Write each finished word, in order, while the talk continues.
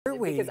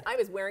we? Because I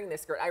was wearing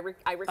this skirt.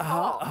 I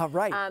recall.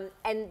 Right.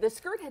 And the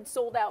skirt had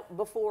sold out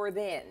before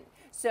then.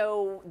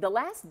 So the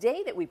last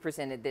day that we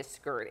presented this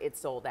skirt, it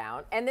sold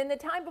out. And then the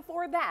time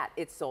before that,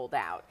 it sold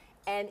out.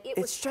 And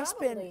it's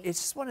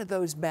just one of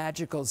those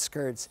magical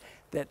skirts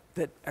that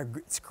are,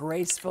 it's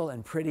graceful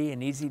and pretty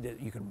and easy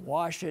to, you can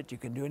wash it, you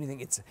can do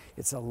anything.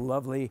 It's a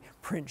lovely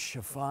print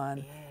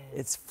chiffon.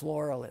 It's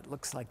floral, it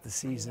looks like the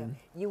season.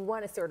 You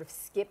want to sort of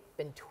skip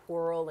and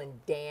twirl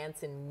and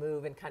dance and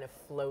move and kind of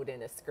float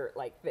in a skirt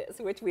like this,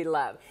 which we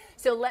love.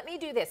 So let me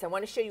do this. I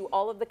want to show you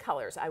all of the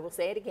colors. I will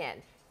say it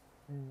again.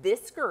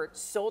 This skirt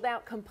sold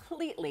out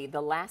completely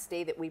the last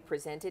day that we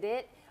presented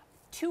it.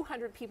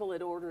 200 people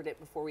had ordered it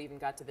before we even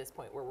got to this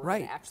point where we're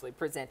going to actually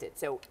present it.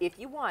 So if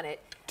you want it,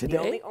 today?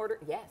 The only order,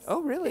 yes.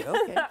 Oh, really?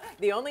 Okay.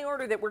 The only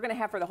order that we're going to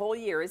have for the whole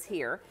year is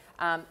here,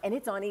 and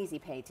it's on Easy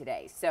Pay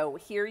today. So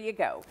here you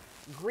go.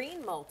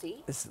 Green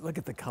multi. Look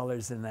at the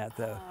colors in that,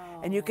 though.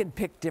 And you can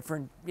pick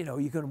different, you know,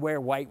 you can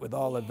wear white with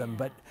all of them,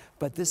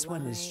 but this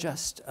one is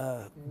just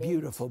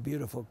beautiful,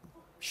 beautiful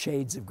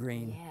shades of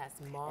green. Yes,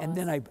 moss. And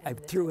then I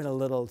threw in a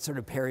little sort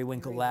of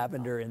periwinkle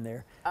lavender in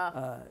there.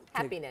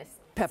 Happiness.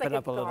 Pep it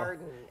up a little.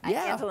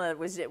 Yeah. Angela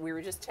we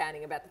were just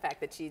chatting about the fact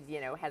that she,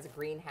 you know, has a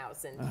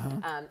greenhouse,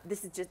 and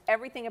this is just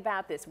everything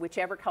about this.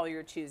 Whichever color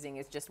you're choosing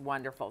is just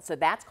wonderful. So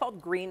that's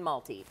called green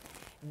multi.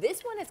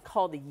 This one is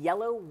called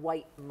yellow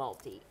white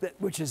multi,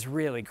 which is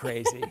really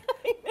crazy.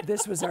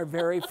 This was our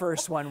very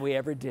first one we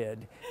ever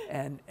did,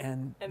 and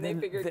they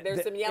figured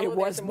there's some yellow,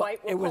 there's some white.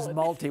 It was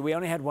multi. We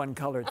only had one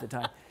color at the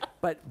time.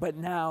 But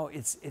now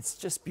it's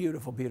just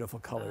beautiful, beautiful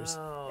colors,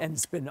 and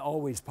it's been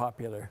always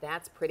popular.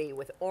 That's pretty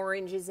with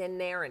oranges in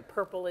there and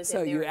purple is in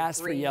there. So you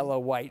asked for yellow,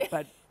 white,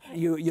 but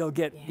you'll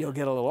get a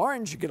little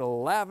orange, you get a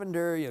little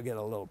lavender, you'll get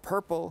a little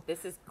purple.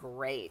 This is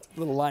great. A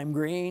little lime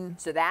green.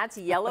 So that's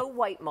yellow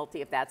white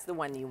multi if that's the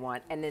one you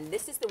want, and then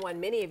this is the one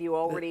many of you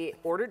already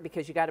ordered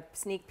because you got a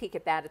sneak peek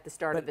at that at the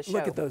start of the show.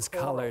 Look at those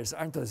colors,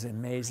 aren't those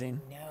amazing?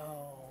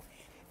 No.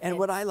 And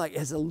what I like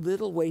is a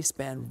little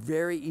waistband,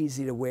 very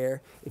easy to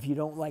wear. If you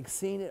don't like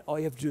seeing it, all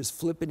you have to do is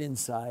flip it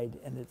inside,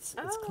 and it's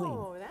clean.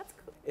 Oh, that's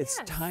cool. It's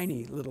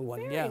tiny little one.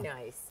 Very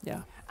nice.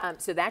 Yeah.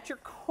 So that's your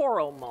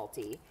coral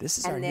multi. This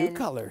is our new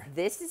color.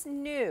 This is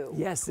new.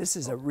 Yes, this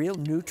is a real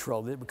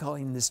neutral. We're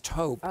calling this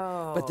taupe.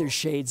 But there's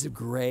shades of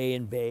gray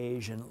and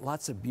beige and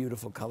lots of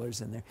beautiful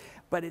colors in there.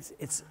 But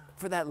it's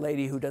for that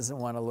lady who doesn't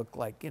want to look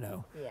like, you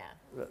know,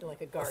 like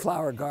a garden.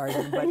 Flower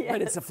garden,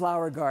 but it's a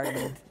flower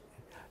garden.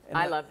 And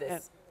I love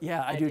this.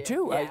 Yeah, I do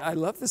too. Yeah. I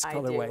love this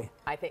colorway.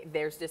 I think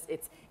there's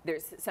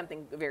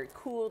something very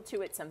cool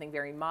to it, something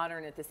very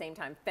modern at the same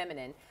time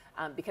feminine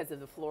because of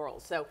the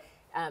florals. So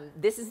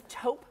this is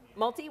taupe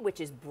multi, which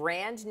is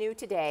brand new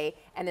today.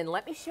 And then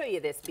let me show you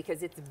this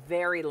because it's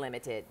very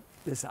limited.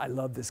 I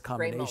love this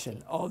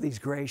combination. All these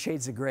gray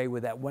shades of gray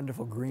with that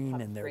wonderful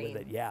green in there with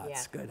it. Yeah,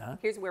 it's good, huh?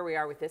 Here's where we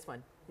are with this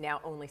one.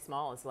 Now only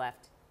small is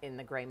left in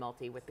the gray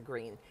multi with the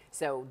green.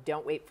 So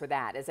don't wait for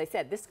that. As I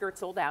said, this skirt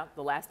sold out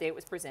the last day it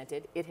was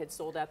presented. It had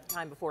sold out the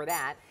time before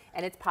that,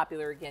 and it's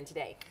popular again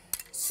today.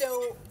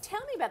 So tell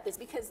me about this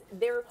because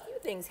there are a few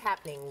things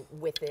happening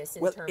with this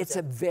in terms of... it's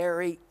a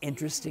very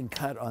interesting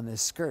cut on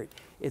this skirt.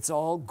 It's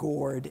all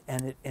gored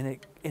and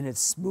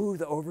it's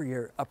smooth over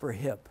your upper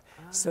hip.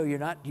 So you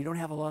don't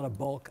have a lot of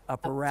bulk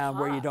up around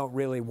where you don't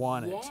really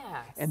want it.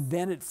 Yes. And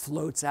then it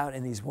floats out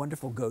in these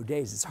wonderful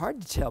godets. It's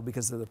hard to tell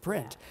because of the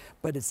print,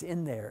 but it's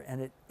in there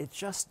and it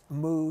just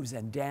moves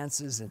and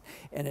dances and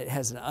it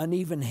has an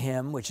uneven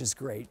hem, which is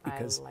great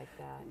because I like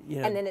that. You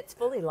know, and then it's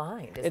fully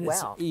lined as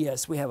well.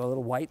 Yes, we have a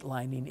little white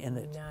lining in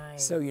it.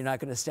 Nice. So you're not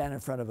going to stand in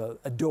front of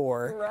a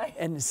door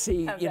and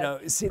see,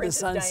 see the Princess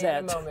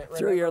sunset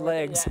through your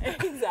legs. Yeah,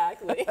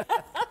 exactly.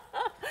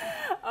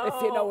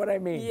 If you know what I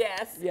mean.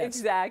 Yes,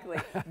 exactly.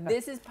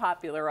 This is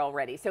popular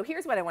already. So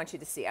here's what I want you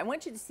to see. I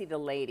want you to see the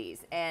ladies.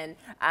 And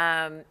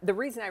the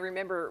reason I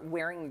remember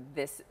wearing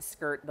this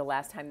skirt the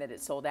last time that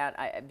it sold out,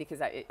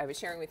 because I was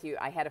sharing with you,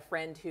 I had a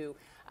friend who,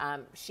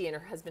 she and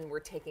her husband were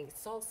taking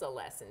salsa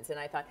lessons. And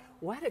I thought,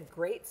 what a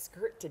great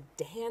skirt to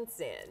dance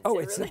in. Oh,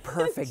 it's the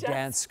perfect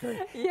dance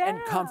skirt. Yeah.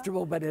 And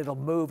comfortable, but it'll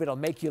move. It'll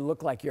make you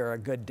look like you're a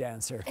good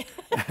dancer.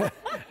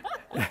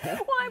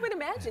 Well, I would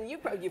imagine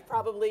you've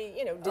probably,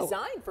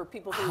 designed for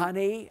people who...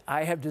 Honey,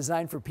 I have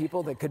designed for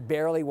people that could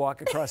barely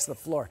walk across the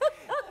floor.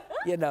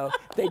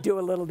 They do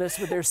a little this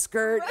with their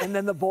skirt, and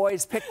then the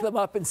boys pick them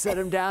up and set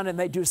them down, and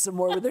they do some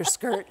more with their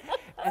skirt,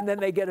 and then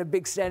they get a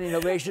big standing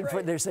ovation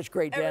for they're such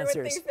great dancers.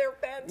 Everyone thinks they're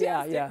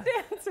fantastic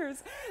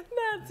dancers.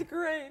 That's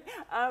great.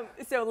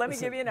 So let me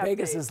give you an update.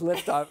 Vegas has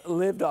lived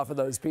off of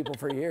those people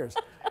for years.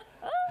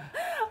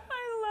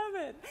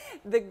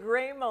 The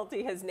gray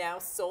multi has now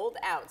sold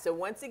out. So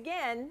once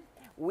again,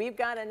 we've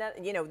got another,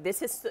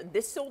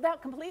 this sold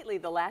out completely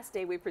the last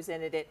day we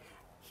presented it.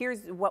 Here's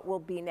what will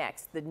be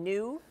next, the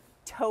new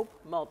taupe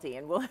multi,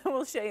 and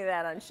we'll show you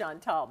that on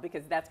Chantal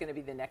because that's going to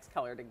be the next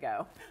color to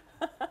go.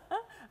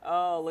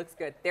 Oh, looks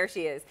good. There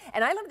she is.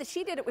 And I love that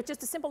she did it with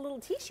just a simple little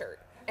T-shirt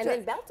and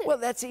then belted Well,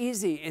 it. that's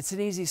easy. It's an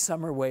easy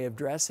summer way of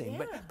dressing.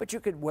 Yeah. But you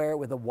could wear it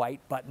with a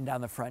white button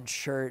down the front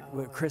shirt,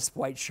 with a crisp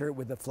white shirt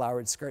with a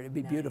flowered skirt. It'd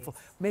be beautiful.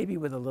 Maybe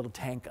with a little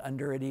tank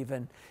under it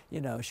even,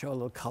 you know, show a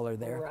little color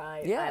there.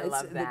 Right. Yeah, I it's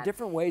love that.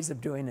 different ways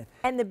of doing it.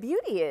 And the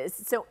beauty is,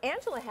 so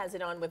Angela has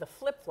it on with a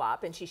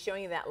flip-flop, and she's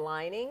showing you that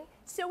lining.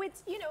 So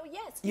it's, you know,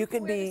 yes. You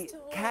can wear be this to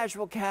work.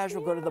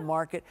 casual, go to the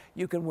market.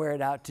 You can wear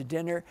it out to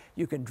dinner.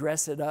 You can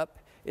dress it up.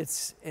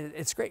 It's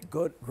great.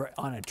 Good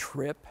on a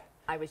trip.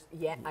 I was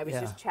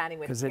just chatting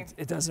with because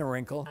it doesn't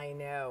wrinkle. I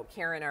know.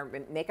 Karen, our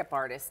makeup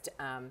artist,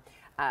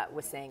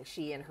 was saying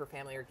she and her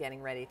family are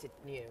getting ready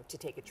to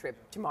take a trip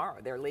tomorrow.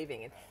 They're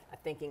leaving, and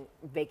thinking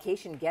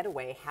vacation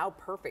getaway. How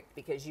perfect,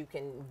 because you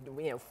can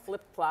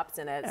flip flops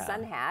and a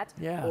sun hat,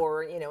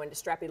 or and a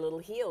strappy little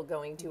heel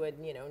going to a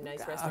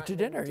nice restaurant out to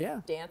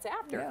dinner, dance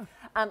after.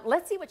 Yeah.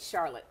 Let's see what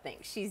Charlotte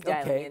thinks. She's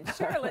dialing in.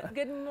 Charlotte,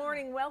 good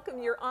morning.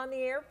 Welcome. You're on the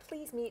air.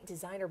 Please meet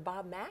designer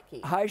Bob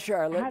Mackie. Hi,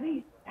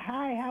 Charlotte.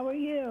 Hi, how are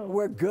you?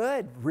 We're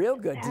good, real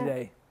good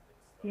today.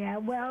 Yeah,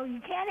 well, you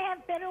can't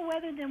have better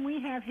weather than we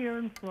have here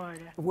in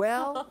Florida.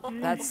 Well,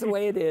 that's the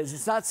way it is.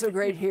 It's not so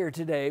great here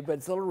today, but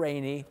it's a little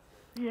rainy.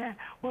 Yeah,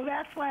 well,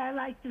 that's why I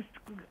like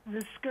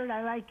the skirt.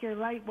 I like your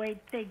lightweight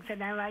things,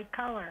 and I like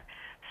color.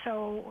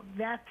 So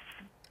that's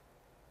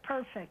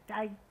perfect.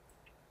 I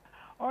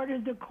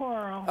ordered the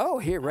coral.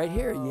 Oh, right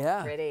here,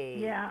 yeah. Pretty.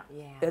 Yeah.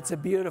 It's a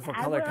beautiful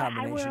color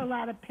combination. I wear a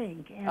lot of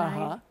pink,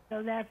 and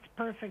so that's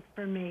perfect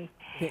for me.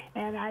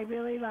 And I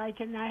really like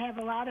it, and I have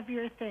a lot of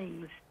your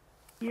things.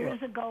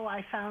 Years ago,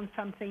 I found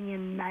something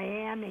in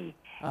Miami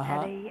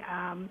at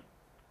a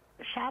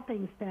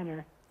shopping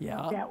center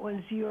that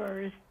was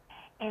yours,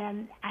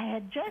 and I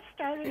had just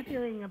started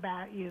hearing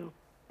about you,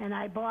 and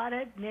I bought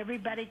it, and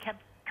everybody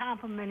kept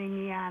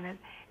complimenting me on it,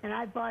 and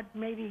I bought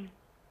maybe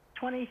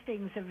 20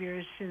 things of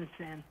yours since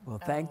then.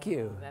 Well, thank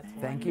you.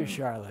 Thank you,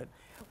 Charlotte.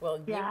 Well,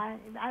 yeah,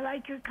 I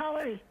like your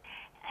colors,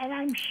 and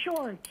I'm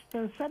short,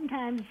 so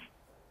sometimes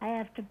I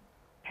have to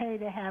pay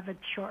to have it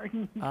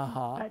shortened.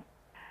 But,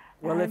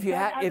 well,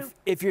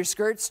 if your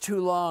skirt's too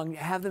long,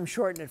 have them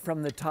shorten it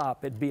from the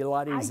top. It'd be a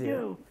lot easier. I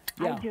do.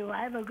 Yeah. I do.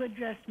 I have a good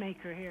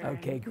dressmaker here.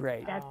 Okay,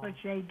 great. That's what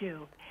they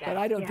do. But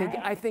I don't think,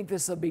 I think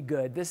this will be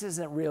good. This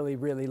isn't really,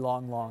 really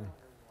long.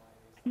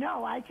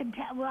 No, I can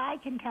tell. Well, I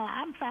can tell.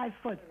 I'm 5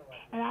 foot,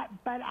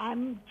 but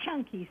I'm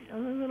chunky, a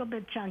little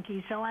bit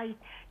chunky, so I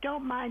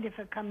don't mind if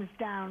it comes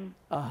down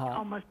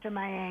almost to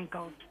my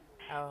ankles.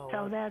 Oh.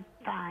 So that's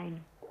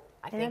fine.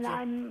 And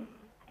I'm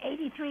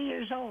 83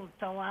 years old,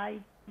 so I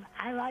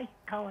like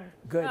color.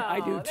 Good, I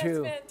do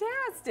too. That's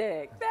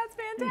fantastic. That's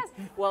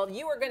fantastic. Well,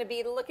 you are going to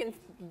be looking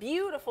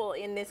beautiful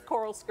in this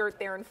coral skirt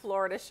there in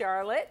Florida,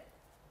 Charlotte.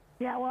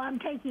 Yeah, well, I'm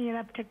taking it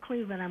up to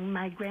Cleveland.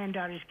 My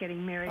granddaughter's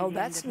getting married. Oh,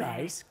 that's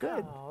nice.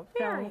 Good. Oh,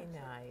 very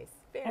nice.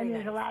 Very and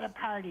there's nice. a lot of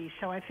parties,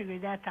 so I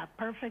figured that's a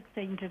perfect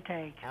thing to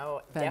take.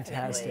 Oh,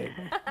 fantastic.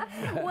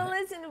 Definitely. Well,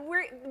 listen,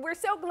 we're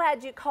so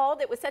glad you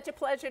called. It was such a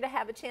pleasure to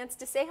have a chance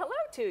to say hello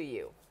to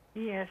you.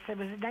 Yes, it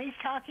was nice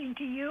talking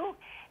to you,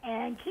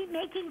 and keep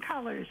making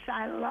colors.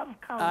 I love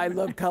color. I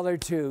love color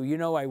too. You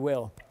know I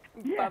will.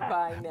 Yeah.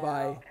 Bye-bye now.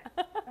 Bye.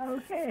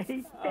 Okay,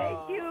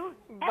 thank you.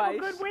 Bye. Have a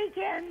good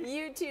weekend.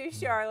 You too,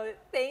 Charlotte.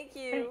 Thank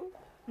you.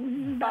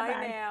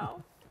 Bye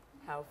now.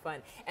 How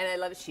fun. And I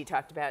love it. She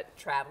talked about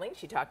traveling.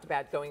 She talked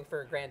about going for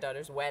her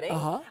granddaughter's wedding.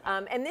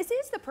 And this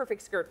is the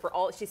perfect skirt for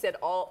all, she said,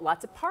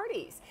 lots of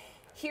parties.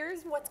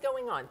 Here's what's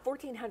going on.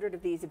 1,400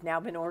 of these have now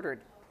been ordered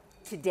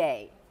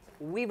today.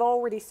 We've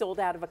already sold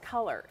out of a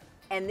color.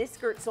 And this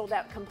skirt sold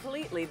out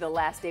completely the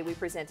last day we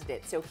presented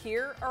it. So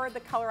here are the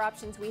color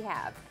options we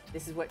have.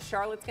 This is what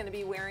Charlotte's going to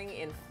be wearing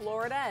in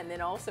Florida, and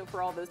then also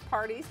for all those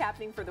parties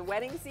happening for the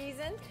wedding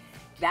season.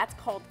 That's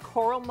called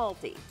Coral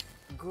Multi.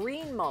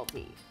 Green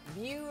Multi,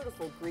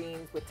 beautiful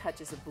greens with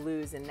touches of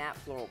blues in that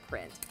floral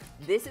print.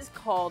 This is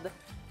called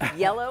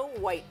Yellow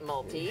White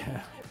Multi.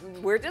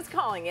 We're just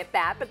calling it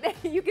that, but then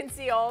you can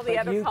see all the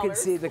other colors. You can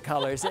see the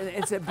colors, and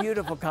it's a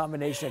beautiful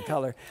combination of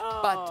color,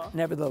 but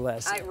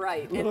nevertheless,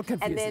 right. a little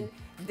confusing. And then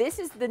this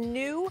is the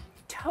new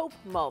Taupe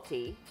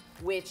Multi,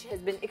 which has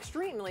been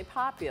extremely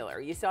popular.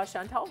 You saw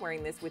Chantal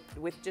wearing this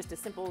with just a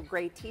simple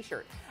gray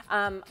t-shirt.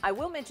 I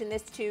will mention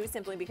this too,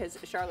 simply because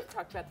Charlotte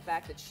talked about the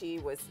fact that she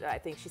was, I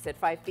think she said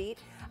 5 feet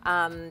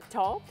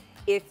tall.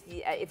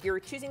 If you're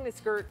choosing the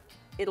skirt,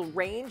 it'll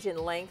range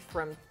in length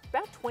from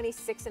about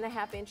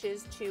 26.5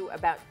 inches to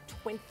about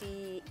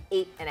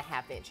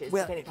 28.5 inches,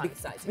 depending on the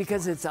size.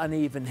 Because it's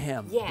uneven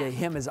hem. Yeah. The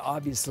hem is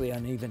obviously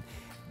uneven.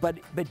 But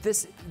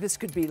this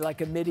could be like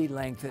a midi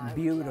length and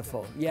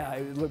beautiful. Yeah,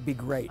 it would be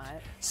great.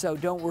 So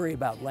don't worry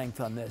about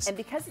length on this. And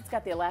because it's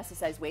got the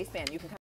elasticized waistband, you can